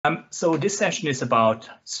So this session is about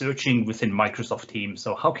searching within Microsoft Teams.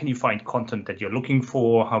 So how can you find content that you're looking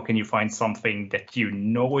for? How can you find something that you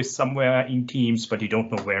know is somewhere in Teams, but you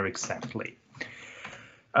don't know where exactly?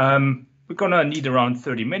 We're gonna need around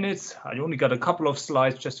 30 minutes. I only got a couple of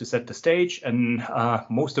slides just to set the stage, and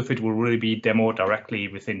most of it will really be demoed directly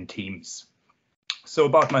within Teams. So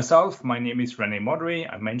about myself, my name is Rene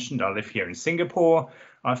Modery. I mentioned I live here in Singapore.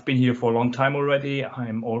 I've been here for a long time already.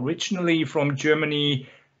 I'm originally from Germany.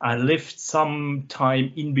 I lived some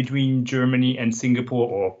time in between Germany and Singapore,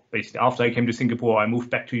 or basically after I came to Singapore, I moved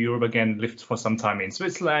back to Europe again, lived for some time in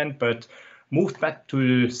Switzerland, but moved back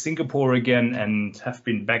to Singapore again and have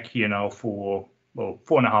been back here now for, well,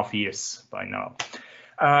 4.5 years by now.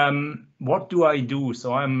 What do I do?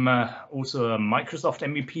 So I'm also a Microsoft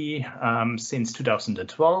MVP since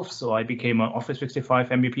 2012. So I became an Office 365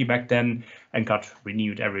 MVP back then and got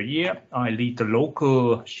renewed every year. I lead the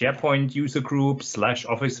local SharePoint user group /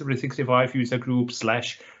 Office 365 user group /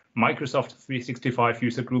 Microsoft 365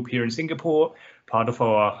 user group here in Singapore, part of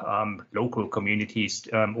our local communities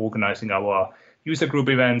organizing our user group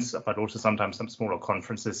events, but also sometimes some smaller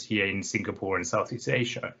conferences here in Singapore and Southeast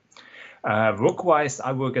Asia. Work-wise,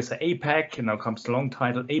 I work as an APAC, and now comes the long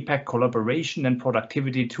title, APAC Collaboration and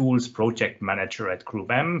Productivity Tools Project Manager at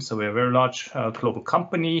Group M. So we're a very large global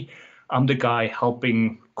company. I'm the guy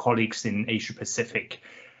helping colleagues in Asia Pacific.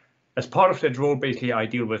 As part of that role, basically, I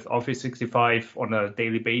deal with Office 365 on a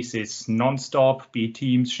daily basis, non-stop, be it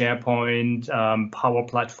Teams, SharePoint, Power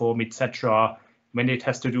Platform, etc. When it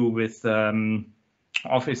has to do with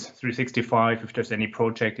Office 365, if there's any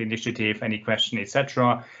project, initiative, any question,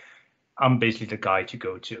 etc., I'm basically the guy to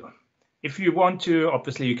go to. If you want to,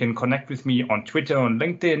 obviously, you can connect with me on Twitter, on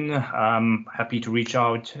LinkedIn. I'm happy to reach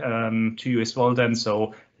out to you as well then.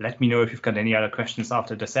 So let me know if you've got any other questions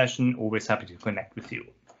after the session. Always happy to connect with you.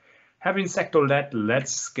 Having said all that,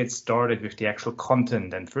 let's get started with the actual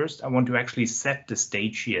content. And first, I want to actually set the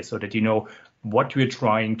stage here so that you know what we're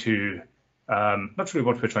trying to, not really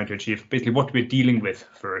what we're trying to achieve, basically what we're dealing with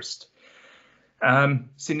first.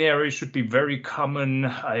 Scenarios should be very common.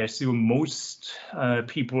 I assume most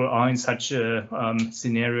people are in such a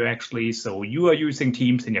scenario actually. So you are using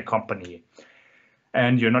Teams in your company.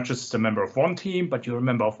 And you're not just a member of one team, but you're a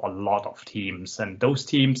member of a lot of teams. And those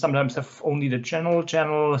teams sometimes have only the general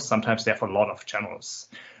channel, sometimes they have a lot of channels.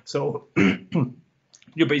 So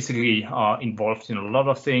you basically are involved in a lot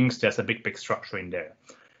of things. There's a big structure in there.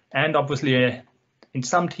 And obviously, in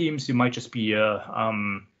some teams, you might just be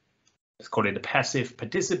let's call it a passive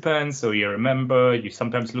participant. So you're a member, you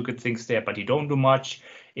sometimes look at things there, but you don't do much.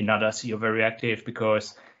 In others, you're very active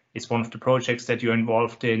because it's one of the projects that you're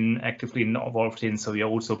actively involved in. So you're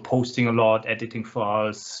also posting a lot, editing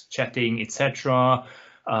files, chatting, etc.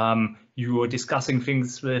 You are discussing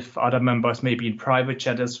things with other members, maybe in private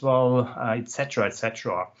chat as well, etc.,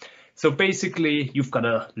 etc. So basically, you've got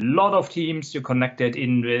a lot of teams you're connected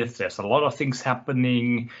in with. There's a lot of things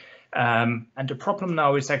happening. And the problem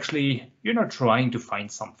now is actually you're not trying to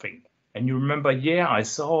find something. And you remember, yeah, I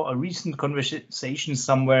saw a recent conversation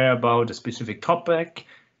somewhere about a specific topic,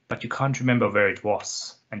 but you can't remember where it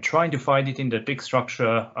was. And trying to find it in the big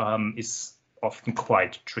structure is often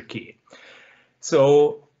quite tricky.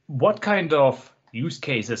 So what kind of use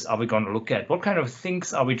cases are we going to look at? What kind of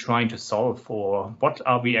things are we trying to solve, or what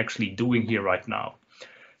are we actually doing here right now?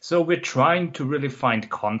 So we're trying to really find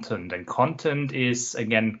content, and content is,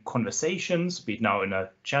 again, conversations, be it now in a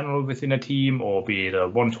channel within a team or be it a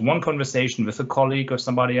one-to-one conversation with a colleague or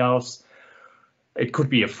somebody else. It could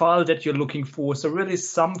be a file that you're looking for. So really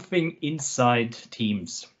something inside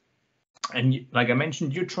Teams. And like I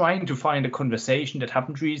mentioned, you're trying to find a conversation that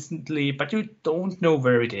happened recently, but you don't know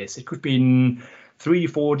where it is. It could be in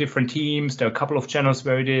 3-4 different teams. There are a couple of channels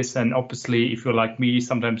where it is. And obviously, if you're like me,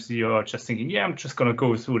 sometimes you're just thinking, yeah, I'm just going to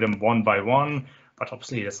go through them one by one. But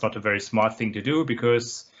obviously, that's not a very smart thing to do,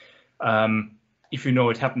 because if you know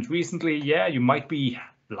it happened recently, yeah, you might be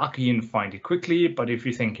lucky and find it quickly. But if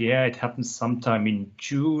you think, yeah, it happened sometime in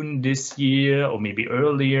June this year or maybe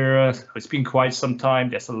earlier, it's been quite some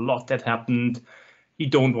time, there's a lot that happened. You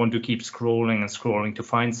don't want to keep scrolling and scrolling to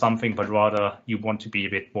find something, but rather you want to be a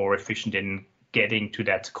bit more efficient in getting to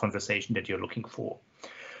that conversation that you're looking for.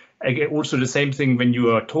 Again, also the same thing when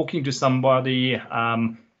you are talking to somebody.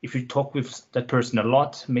 If you talk with that person a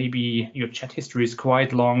lot, maybe your chat history is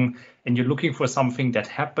quite long and you're looking for something that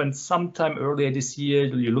happened sometime earlier this year.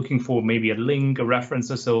 You're looking for maybe a link, a reference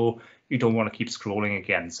or so. You don't want to keep scrolling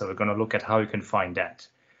again. So we're going to look at how you can find that.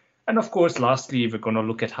 And of course, lastly, we're going to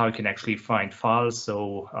look at how you can actually find files.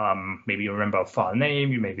 So maybe you remember a file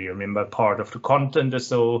name, you maybe remember part of the content or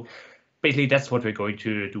so. Basically, that's what we're going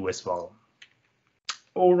to do as well.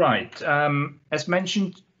 All right. As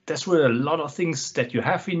mentioned, there's really a lot of things that you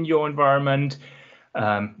have in your environment.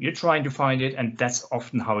 You're trying to find it, and that's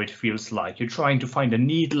often how it feels like. You're trying to find a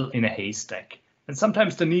needle in a haystack. And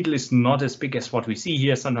sometimes the needle is not as big as what we see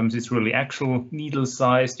here. Sometimes it's really actual needle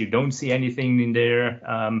sized. You don't see anything in there.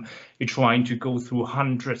 You're trying to go through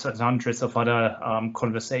hundreds and hundreds of other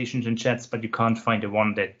conversations and chats, but you can't find the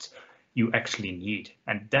one that you actually need.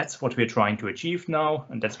 And that's what we're trying to achieve now.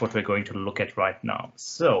 And that's what we're going to look at right now.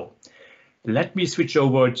 So let me switch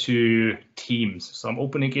over to Teams. So I'm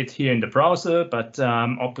opening it here in the browser, but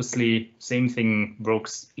obviously same thing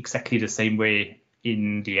works exactly the same way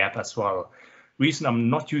in the app as well. Reason I'm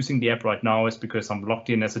not using the app right now is because I'm logged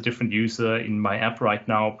in as a different user in my app right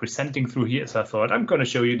now, presenting through here. So I thought I'm going to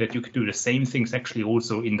show you that you could do the same things actually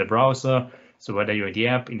also in the browser. So whether you're in the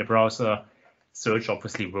app, in the browser, search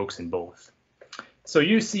obviously works in both. So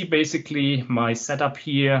you see basically my setup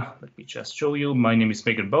here. Let me just show you. My name is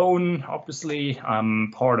Megan Bone. Obviously,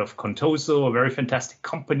 I'm part of Contoso, a very fantastic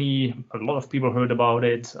company. A lot of people heard about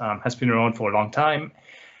it, has been around for a long time.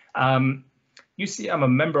 You see I'm a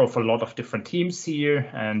member of a lot of different teams here.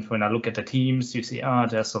 And when I look at the teams, you see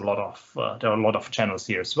there's there are a lot of channels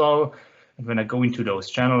here as well. And when I go into those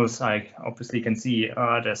channels, I obviously can see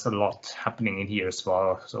there's a lot happening in here as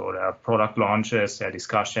well. So there are product launches, there are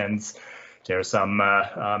discussions, there are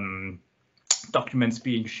some documents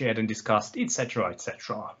being shared and discussed, etc.,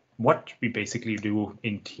 etc. What we basically do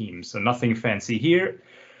in Teams. So nothing fancy here.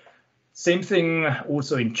 Same thing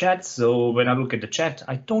also in chat. So when I look at the chat,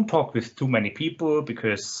 I don't talk with too many people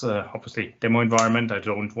because obviously demo environment, I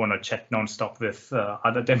don't want to chat nonstop with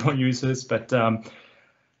other demo users, but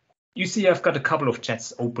you see I've got a couple of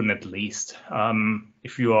chats open at least.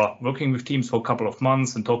 If you are working with Teams for a couple of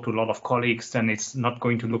months and talk to a lot of colleagues, then it's not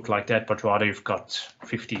going to look like that, but rather you've got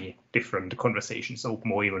 50 different conversations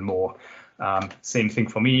open or even more. Same thing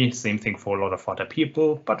for me, same thing for a lot of other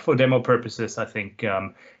people, but for demo purposes, I think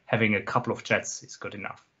having a couple of chats is good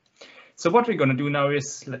enough. So what we're going to do now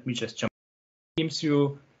is, let me just jump to Teams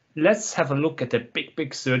view. Let's have a look at the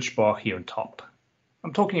big search bar here on top.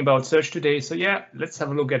 I'm talking about search today, so yeah, let's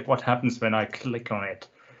have a look at what happens when I click on it.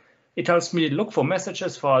 It tells me look for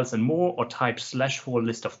messages, files, and more, or type / for a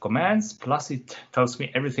list of commands, plus it tells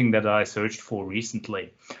me everything that I searched for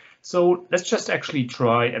recently. So let's just actually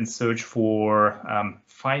try and search for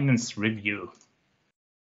finance review.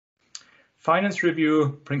 Finance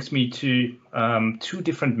review brings me to two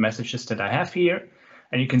different messages that I have here.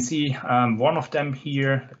 And you can see one of them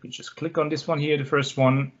here. Let me just click on this one here, the first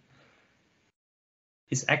one.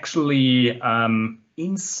 Is actually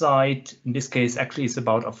inside, in this case, actually it's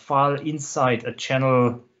about a file inside a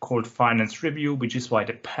channel called Finance Review, which is why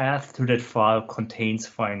the path to that file contains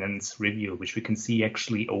Finance Review, which we can see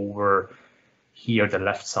actually over here, the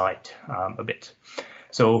left side a bit.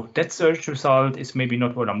 So that search result is maybe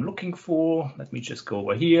not what I'm looking for. Let me just go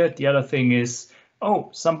over here. The other thing is, oh,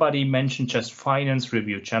 somebody mentioned just Finance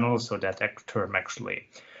Review channel, so that term actually.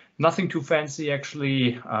 Nothing too fancy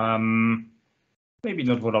actually. Maybe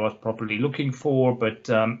not what I was properly looking for, but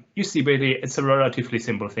you see, basically, it's a relatively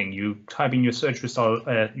simple thing. You type in your search result,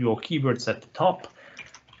 your keywords at the top.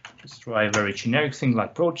 Just try a very generic thing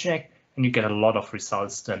like project, and you get a lot of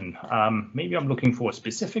results. Then maybe I'm looking for a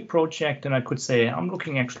specific project, and I could say I'm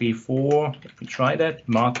looking actually for, let me try that,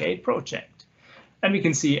 Mark 8 project. And we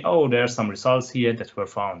can see, oh, there are some results here that were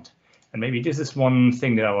found. And maybe this is one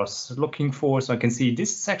thing that I was looking for. So I can see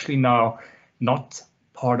this is actually now not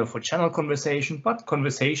part of a channel conversation, but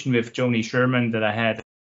conversation with Joni Sherman that I had at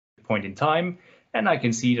a point in time. And I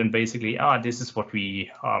can see then basically, this is what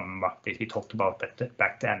we basically talked about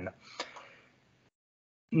back then.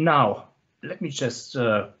 Now, let me just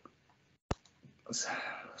sort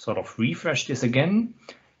of refresh this again.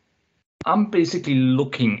 I'm basically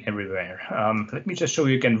looking everywhere. Let me just show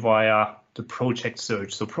you again via the project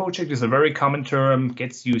search. So project is a very common term,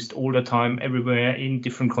 gets used all the time, everywhere, in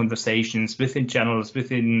different conversations, within channels,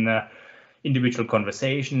 within individual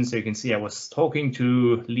conversations. So you can see I was talking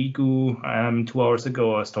to Ligu 2 hours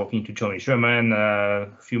ago. I was talking to Joni Sherman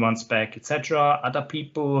a few months back, etc. Other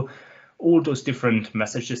people, all those different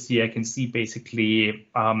messages here I can see basically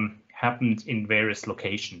happened in various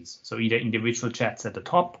locations. So either individual chats at the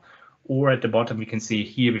top, or at the bottom, we can see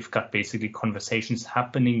here we've got basically conversations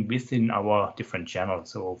happening within our different channels.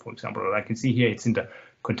 So for example, I can see here it's in the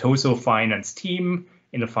Contoso finance team,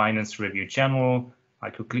 in the finance review channel. I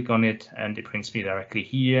could click on it and it brings me directly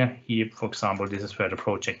here. Here, for example, this is where the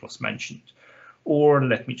project was mentioned. Or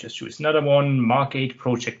let me just choose another one, Mark 8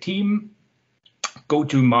 project team, go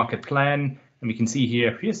to market plan. And we can see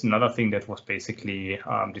here, here's another thing that was basically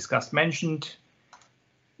discussed, mentioned,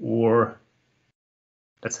 or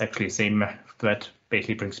that's actually the same thread,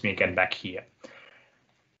 basically brings me again back here.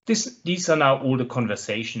 These are now all the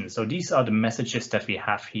conversations. So these are the messages that we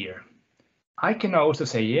have here. I can also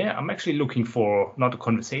say, yeah, I'm actually looking for not a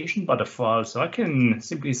conversation, but a file. So I can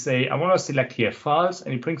simply say, I want to select here files,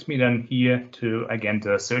 and it brings me then here to, again,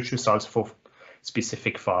 the search results for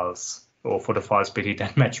specific files, or for the files basically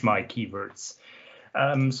that match my keywords.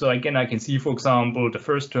 So again, I can see, for example, the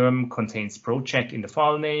first term contains project in the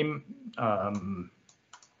file name.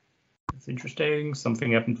 It's interesting.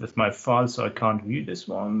 Something happened with my file, so I can't view this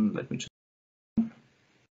one. Let me just.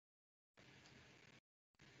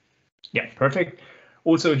 Yeah, perfect.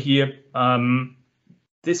 Also here,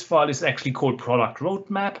 this file is actually called product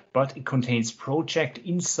roadmap, but it contains project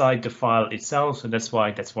inside the file itself. So that's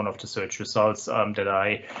why that's one of the search results that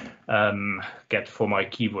I get for my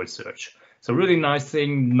keyword search. So really nice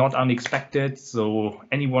thing, not unexpected. So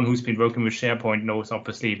anyone who's been working with SharePoint knows,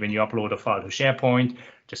 obviously, when you upload a file to SharePoint,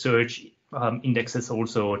 the search indexes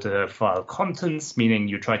also the file contents, meaning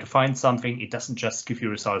you try to find something. It doesn't just give you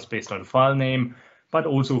results based on the file name, but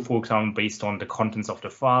also, for example, based on the contents of the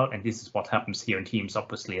file. And this is what happens here in Teams,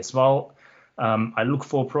 obviously, as well. I look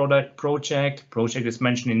for project. Project is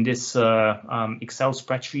mentioned in this Excel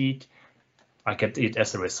spreadsheet. I get it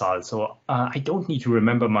as a result. So I don't need to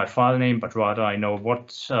remember my file name, but rather I know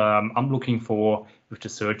what I'm looking for. With the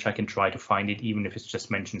search, I can try to find it, even if it's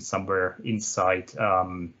just mentioned somewhere inside,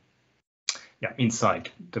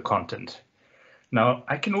 inside the content. Now,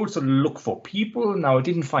 I can also look for people. Now, I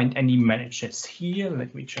didn't find any managers here.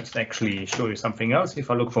 Let me just actually show you something else.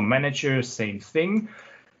 If I look for managers, same thing.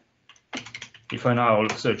 If I now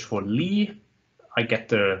search for Lee, I get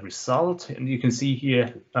the result. And you can see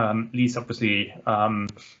here, Lee's obviously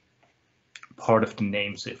part of the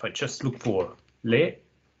name. So if I just look for Lee,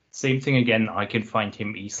 same thing again, I can find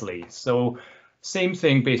him easily. So same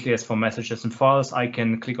thing basically as for messages and files. I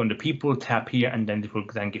can click on the people tab here, and then it will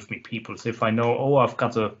then give me people. So if I know, oh, I've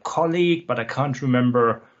got a colleague, but I can't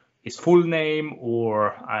remember his full name,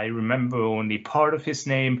 or I remember only part of his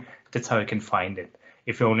name, that's how I can find it.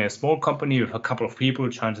 If you're only a small company with a couple of people,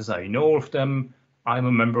 chances are you know all of them. I'm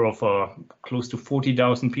a member of a close to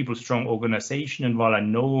 40,000 people strong organization, and while I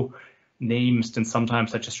know names, then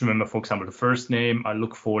sometimes I just remember, for example, the first name. I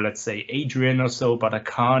look for, let's say, Adrian or so, but I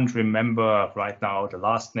can't remember right now the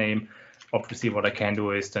last name. Obviously, what I can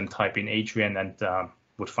do is then type in Adrian and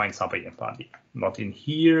would find somebody, not in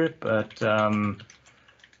here, but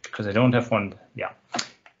because I don't have one. Yeah.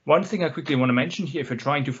 One thing I quickly want to mention here, if you're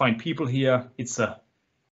trying to find people here, it's a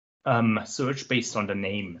search based on the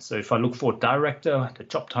name. So if I look for director, the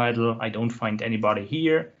job title, I don't find anybody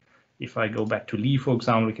here. If I go back to Lee, for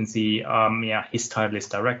example, we can see, his title is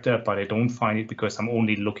director, but I don't find it because I'm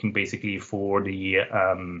only looking basically for the,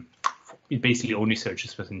 it basically only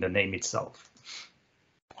searches within the name itself.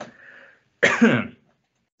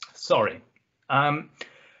 Sorry.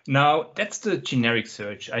 Now that's the generic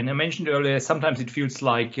search. And I mentioned earlier, sometimes it feels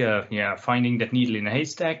like, finding that needle in a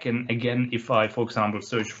haystack. And again, if I, for example,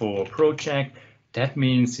 search for a project, that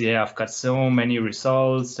means, I've got so many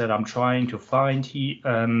results that I'm trying to find here,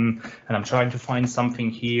 and I'm trying to find something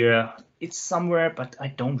here. It's somewhere, but I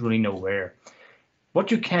don't really know where.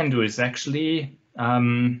 What you can do is actually,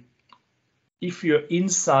 if you're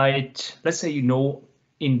inside, let's say you know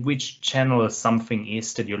in which channel something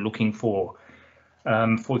is that you're looking for.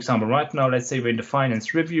 For example, right now, let's say we're in the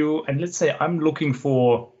finance review, and let's say I'm looking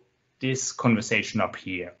for this conversation up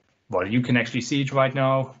here. Well, you can actually see it right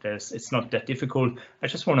now. It's not that difficult. I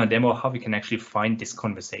just want to demo how we can actually find this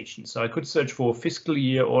conversation. So I could search for fiscal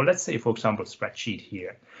year, or let's say, for example, spreadsheet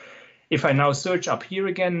here. If I now search up here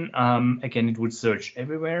again, it would search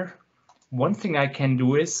everywhere. One thing I can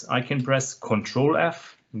do is I can press Control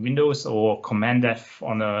F in Windows or Command F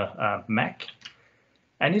on a Mac.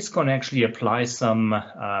 And it's going to actually apply some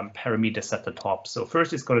parameters at the top. So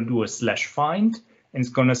first it's going to do a /find, and it's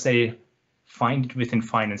going to say, find it within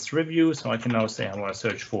finance review. So I can now say I want to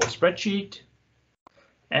search for spreadsheet,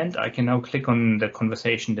 and I can now click on the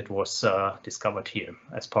conversation that was discovered here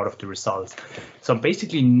as part of the results. So I'm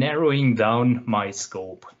basically narrowing down my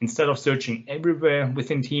scope. Instead of searching everywhere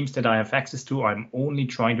within Teams that I have access to, I'm only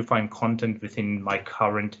trying to find content within my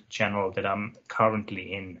current channel that I'm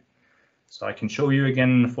currently in. So I can show you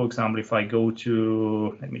again, for example, if I go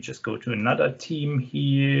to, let me just go to another team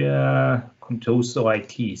here, Contoso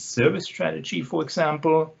IT Service Strategy, for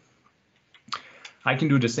example. I can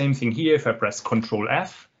do the same thing here if I press Control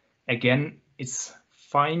F. Again, it's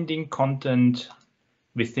finding content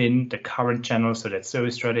within the current channel, so that's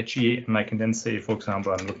service strategy. And I can then say, for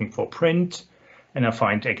example, I'm looking for print, and I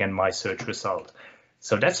find again my search result.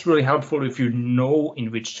 So that's really helpful if you know in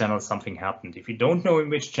which channel something happened. If you don't know in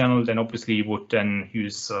which channel, then obviously you would then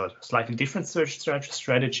use a slightly different search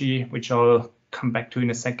strategy, which I'll come back to in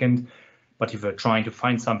a second. But if you're trying to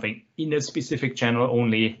find something in a specific channel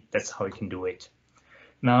only, that's how you can do it.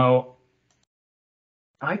 Now,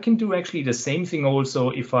 I can do actually the same thing also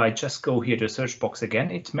if I just go here to the search box again.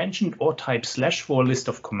 It mentioned or type slash for a list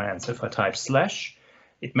of commands. If I type slash,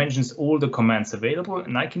 it mentions all the commands available,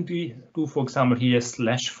 and I can do, for example, here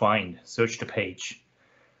slash find, search the page.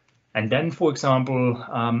 And then, for example,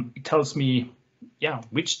 it tells me, yeah,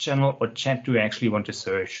 which channel or chat do I actually want to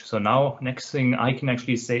search. So now, next thing, I can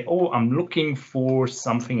actually say, oh, I'm looking for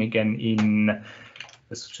something again in,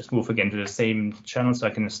 let's just move again to the same channel so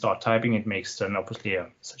I can start typing. It makes then obviously a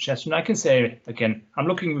suggestion. I can say, again, I'm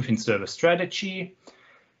looking within server strategy,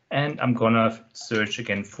 and I'm gonna search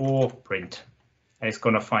again for print. And it's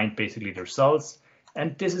going to find basically the results.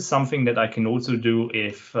 And this is something that I can also do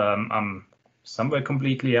if I'm somewhere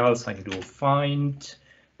completely else. I can do find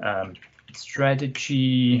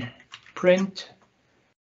strategy print.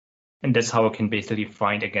 And that's how I can basically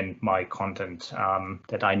find again my content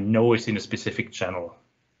that I know is in a specific channel.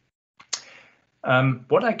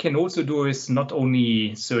 What I can also do is not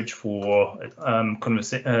only search for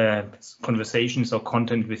conversations or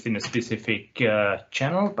content within a specific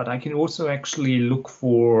channel, but I can also actually look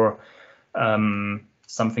for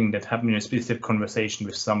something that happened in a specific conversation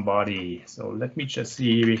with somebody. So let me just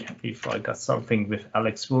see if I got something with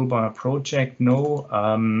Alex Wilbur project. No,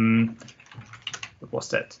 what was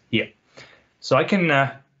that? Here. So I can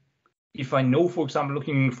if I know, for example,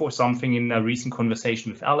 looking for something in a recent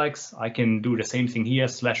conversation with Alex, I can do the same thing here,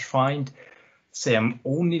 slash find. Say I'm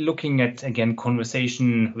only looking at, again,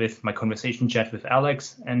 conversation with my conversation chat with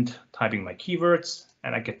Alex and typing my keywords,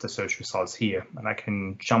 and I get the search results here. And I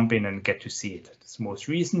can jump in and get to see it. It's most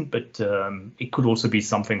recent, but it could also be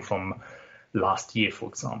something from last year, for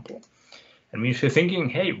example. And if you're thinking,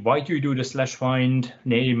 hey, why do you do the slash find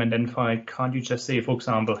name and then find? Can't you just say, for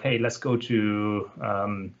example, hey, let's go to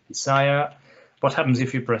Isaiah. What happens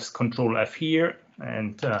if you press Control F here?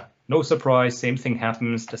 And no surprise, same thing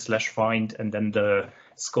happens, the slash find, and then the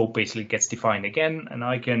scope basically gets defined again. And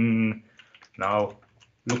I can now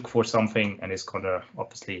look for something, and it's going to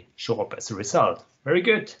obviously show up as a result. Very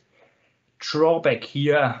good. Drawback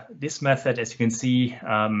here, this method, as you can see,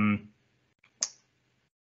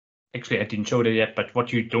 actually, I didn't show that yet, but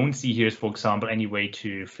what you don't see here is, for example, any way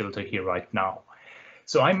to filter here right now.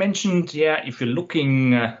 So I mentioned, yeah, if you're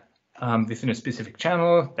looking within a specific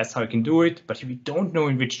channel, that's how you can do it. But if you don't know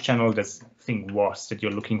in which channel this thing was that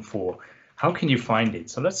you're looking for, how can you find it?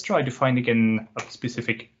 So let's try to find again a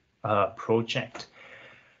specific project.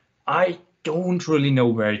 I don't really know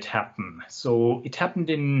where it happened. So it happened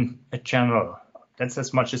in a channel. That's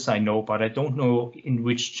as much as I know, but I don't know in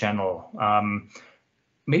which channel.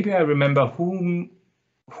 Maybe I remember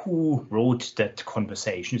who wrote that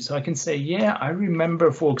conversation. So I can say, yeah, I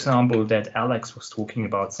remember, for example, that Alex was talking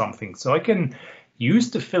about something. So I can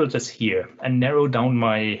use the filters here and narrow down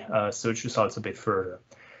my search results a bit further.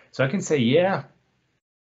 So I can say, yeah,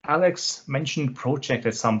 Alex mentioned project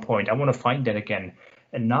at some point. I want to find that again.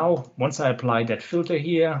 And now, once I apply that filter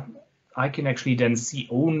here, I can actually then see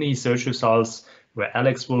only search results where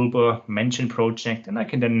Alex Wilbur mentioned project, and I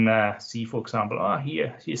can then see, for example,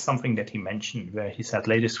 here's something that he mentioned where he said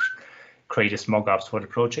latest greatest mockups for the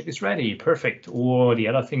project is ready, perfect. Or the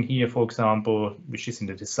other thing here, for example, which is in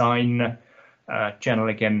the design channel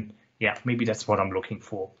again, yeah, maybe that's what I'm looking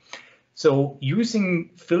for. So using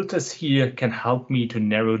filters here can help me to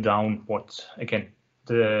narrow down what, again,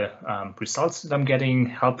 the results that I'm getting,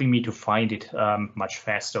 helping me to find it much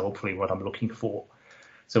faster, hopefully, what I'm looking for.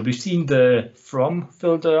 So we've seen the from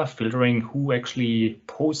filter, filtering who actually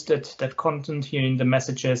posted that content here in the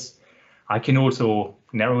messages. I can also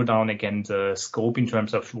narrow down again the scope in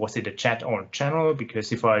terms of was it a chat or a channel,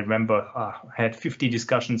 because if I remember, I had 50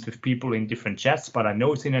 discussions with people in different chats, but I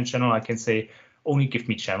know it's in a channel, I can say only give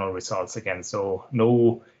me channel results again. So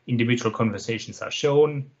no individual conversations are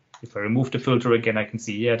shown. If I remove the filter again, I can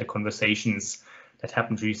see, yeah, the conversations that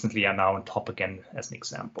happened recently are now on top again as an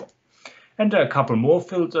example. And a couple more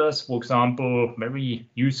filters, for example, very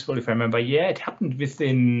useful if I remember, yeah, it happened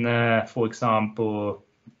within, for example,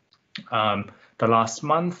 the last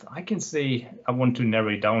month. I can say I want to narrow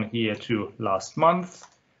it down here to last month.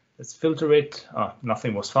 Let's filter it.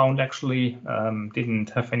 Nothing was found actually,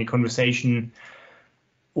 didn't have any conversation.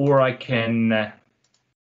 Or I can,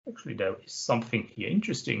 actually there is something here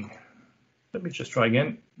interesting. Let me just try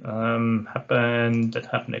again. That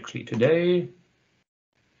happened actually today.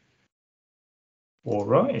 All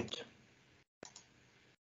right.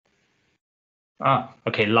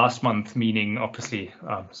 Okay, last month, meaning obviously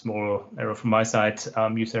small error from my side,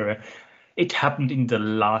 user error. It happened in the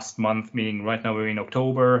last month, meaning right now we're in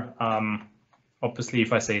October. Obviously,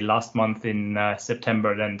 if I say last month in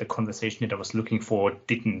September, then the conversation that I was looking for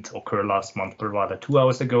didn't occur last month, but rather 2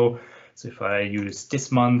 hours ago. So if I use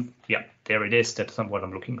this month, yeah, there it is. That's what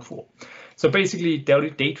I'm looking for. So basically,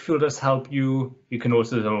 date filters help you. You can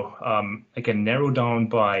also, again, narrow down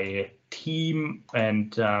by team,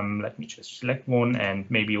 and let me just select one, and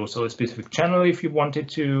maybe also a specific channel if you wanted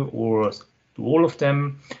to, or do all of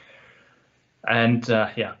them. And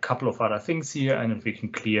yeah, a couple of other things here, and we can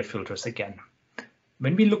clear filters again.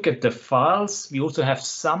 When we look at the files, we also have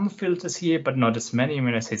some filters here, but not as many.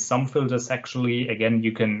 When I say some filters, actually, again,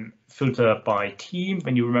 you can filter by team.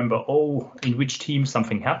 When you remember, oh, in which team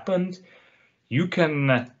something happened, you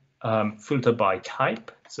can filter by type.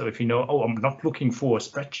 So if you know, oh, I'm not looking for a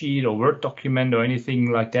spreadsheet or Word document or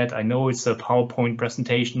anything like that. I know it's a PowerPoint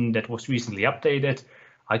presentation that was recently updated.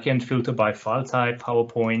 I can filter by file type,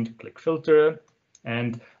 PowerPoint, click filter,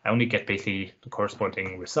 and I only get basically the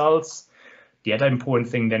corresponding results. The other important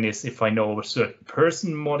thing then is if I know a certain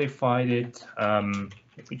person modified it,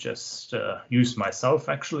 if we just use myself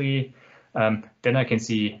actually, then I can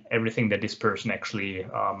see everything that this person actually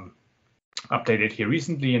updated here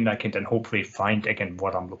recently, and I can then hopefully find again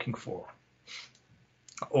what I'm looking for.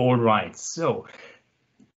 All right, so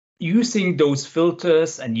using those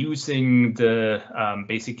filters and using the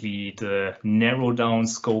basically the narrow down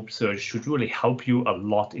scope search should really help you a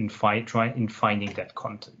lot in finding that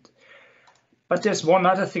content. But there's one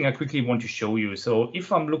other thing I quickly want to show you. So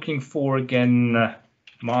if I'm looking for, again,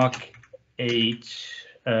 Mark 8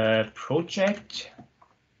 project,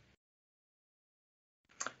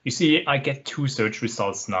 you see I get 2 search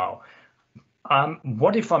results now.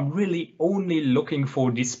 What if I'm really only looking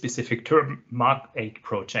for this specific term, Mark 8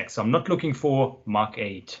 project? So I'm not looking for Mark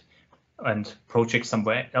 8 and project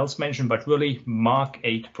somewhere else mentioned, but really Mark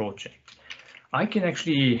 8 project. I can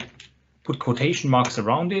actually put quotation marks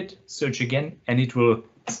around it, search again, and it will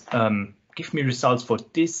give me results for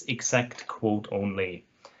this exact quote only.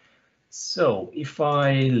 So if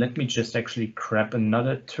let me just actually grab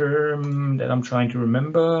another term that I'm trying to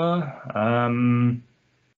remember.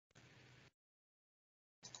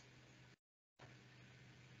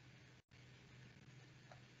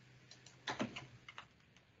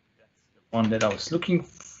 That's the one that I was looking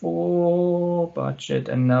for, budget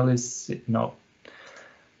analysis, no.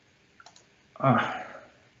 I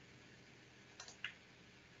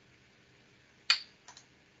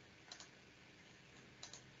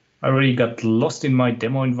already got lost in my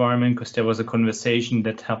demo environment because there was a conversation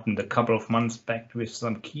that happened a couple of months back with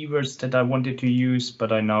some keywords that I wanted to use,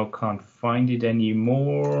 but I now can't find it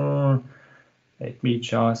anymore. Let me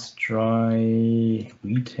just try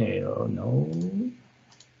retail, no.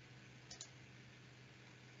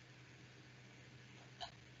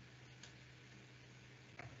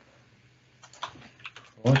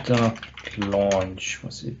 Product launch,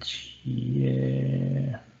 was it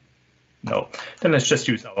here? No, then let's just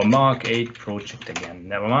use our Mark 8 project again.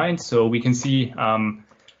 Never mind. So we can see I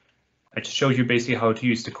just showed you basically how to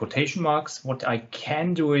use the quotation marks. What I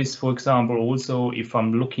can do is, for example, also if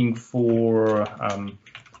I'm looking for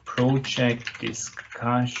project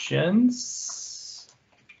discussions.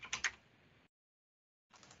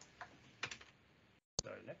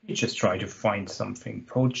 So let me just try to find something.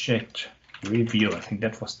 Project review. I think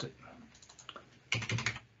that was the.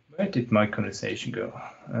 Where did my conversation go?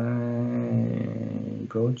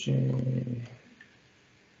 Project.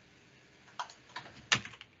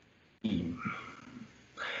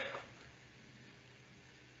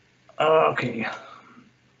 Okay,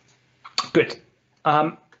 good.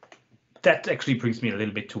 That actually brings me a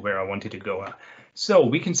little bit to where I wanted to go. So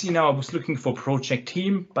we can see now I was looking for project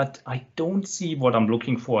team, but I don't see what I'm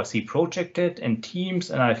looking for. I see projected and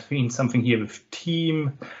teams, and I've seen something here with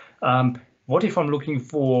team. What if I'm looking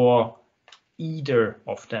for either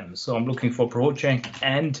of them? So I'm looking for project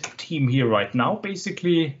and team here right now.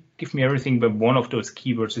 Basically, give me everything, but one of those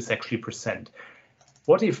keywords is actually present.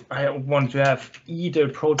 What if I want to have either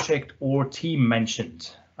project or team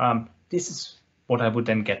mentioned? This is what I would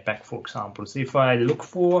then get back, for example. So if I look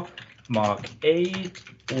for Mark 8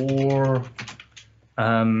 or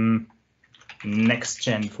next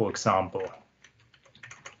gen, for example.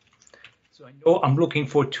 So I know I'm looking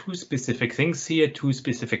for 2 specific things here, 2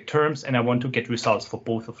 specific terms, and I want to get results for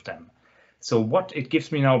both of them. So what it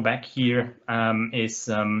gives me now back here is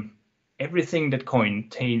everything that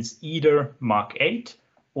contains either Mark 8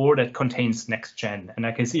 or that contains next gen. And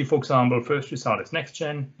I can see, for example, first result is next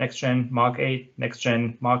gen, Mark 8, next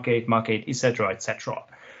gen, Mark 8, etc., etc.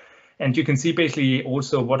 And you can see basically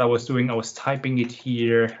also what I was doing. I was typing it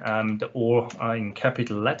here, the OR in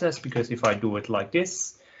capital letters, because if I do it like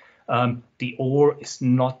this, the OR is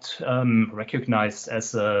not recognized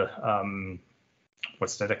as a,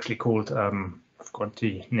 what's that actually called? I forgot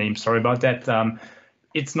the name, sorry about that.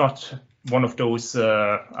 It's not one of those,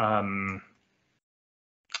 I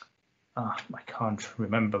can't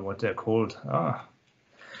remember what they're called.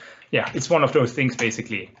 Yeah, it's one of those things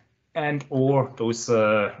basically. And or those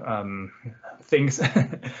things,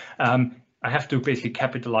 I have to basically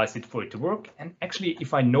capitalize it for it to work. And actually,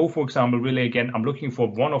 if I know, for example, really, again, I'm looking for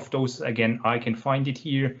one of those, again, I can find it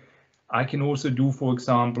here. I can also do, for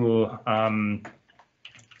example,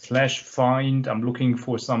 /find, I'm looking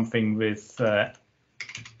for something with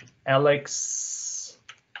Alex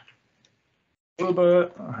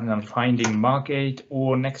Wilbur, and I'm finding Margate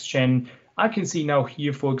or NextGen. I can see now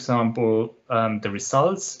here, for example, the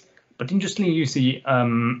results. But interestingly, you see,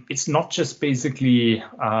 it's not just basically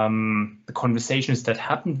the conversations that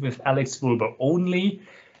happened with Alex Wilbur only,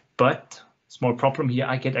 but small problem here,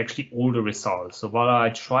 I get actually all the results. So while I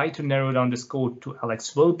try to narrow down the scope to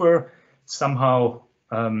Alex Wilbur, somehow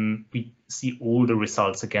we see all the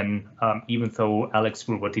results again, even though Alex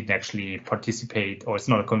Wilbur didn't actually participate, or it's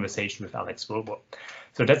not a conversation with Alex Wilbur.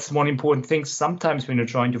 So that's one important thing. Sometimes when you're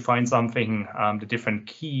trying to find something, the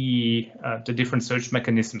different search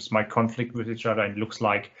mechanisms might conflict with each other. And it looks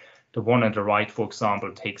like the one on the right, for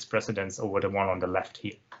example, takes precedence over the one on the left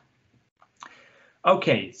here.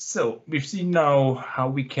 Okay, so we've seen now how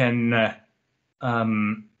we can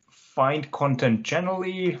find content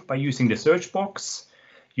generally by using the search box.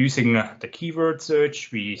 Using the keyword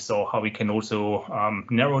search, we saw how we can also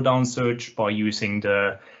narrow down search by using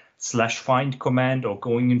the /find command or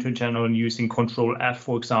going into a channel and using Control F,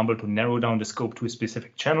 for example, to narrow down the scope to a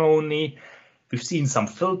specific channel only. We've seen some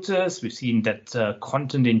filters. We've seen that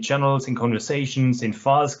content in channels, in conversations, in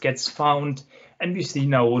files gets found. And we see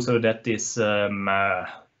now also that this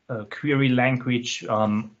query language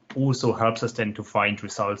also helps us then to find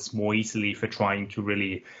results more easily if we're trying to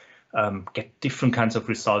really get different kinds of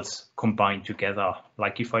results combined together.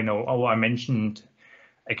 Like if I know, I mentioned,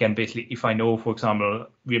 again, basically, if I know, for example,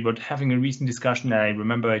 we were having a recent discussion, and I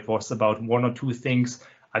remember it was about one or two things,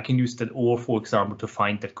 I can use that or, for example, to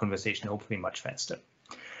find that conversation hopefully much faster.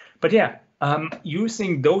 But yeah,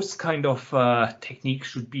 using those kind of techniques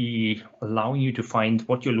should be allowing you to find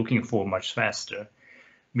what you're looking for much faster.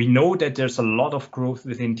 We know that there's a lot of growth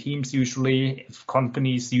within teams usually. If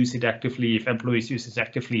companies use it actively, if employees use it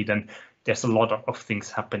actively, then there's a lot of things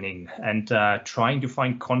happening. And trying to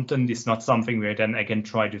find content is not something where then again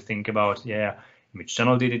try to think about, yeah, in which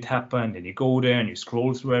channel did it happen? Then you go there and you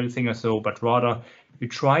scroll through everything or so, but rather you're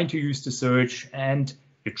trying to use the search and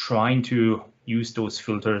you're trying to use those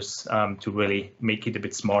filters to really make it a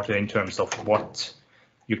bit smarter in terms of what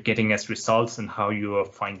you're getting as results and how you are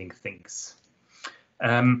finding things.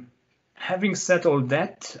 Having said all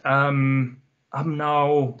that, I'm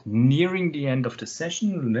now nearing the end of the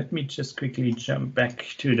session. Let me just quickly jump back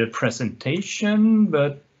to the presentation.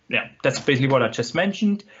 But yeah, that's basically what I just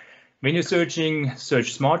mentioned. When you're searching,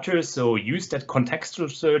 search smarter. So use that contextual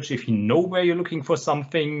search. If you know where you're looking for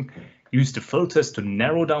something, use the filters to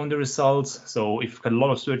narrow down the results. So if you've got a lot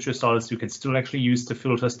of search results, you can still actually use the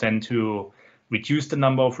filters then to reduce the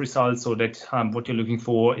number of results so that what you're looking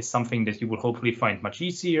for is something that you will hopefully find much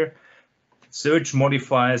easier. Search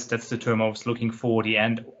modifiers, that's the term I was looking for, the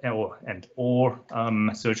and or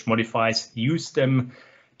search modifiers. Use them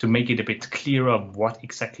to make it a bit clearer what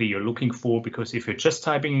exactly you're looking for, because if you're just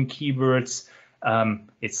typing in keywords,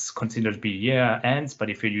 it's considered to be yeah, ands, but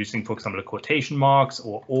if you're using, for example, quotation marks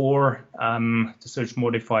or the search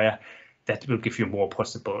modifier, that will give you more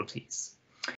possibilities.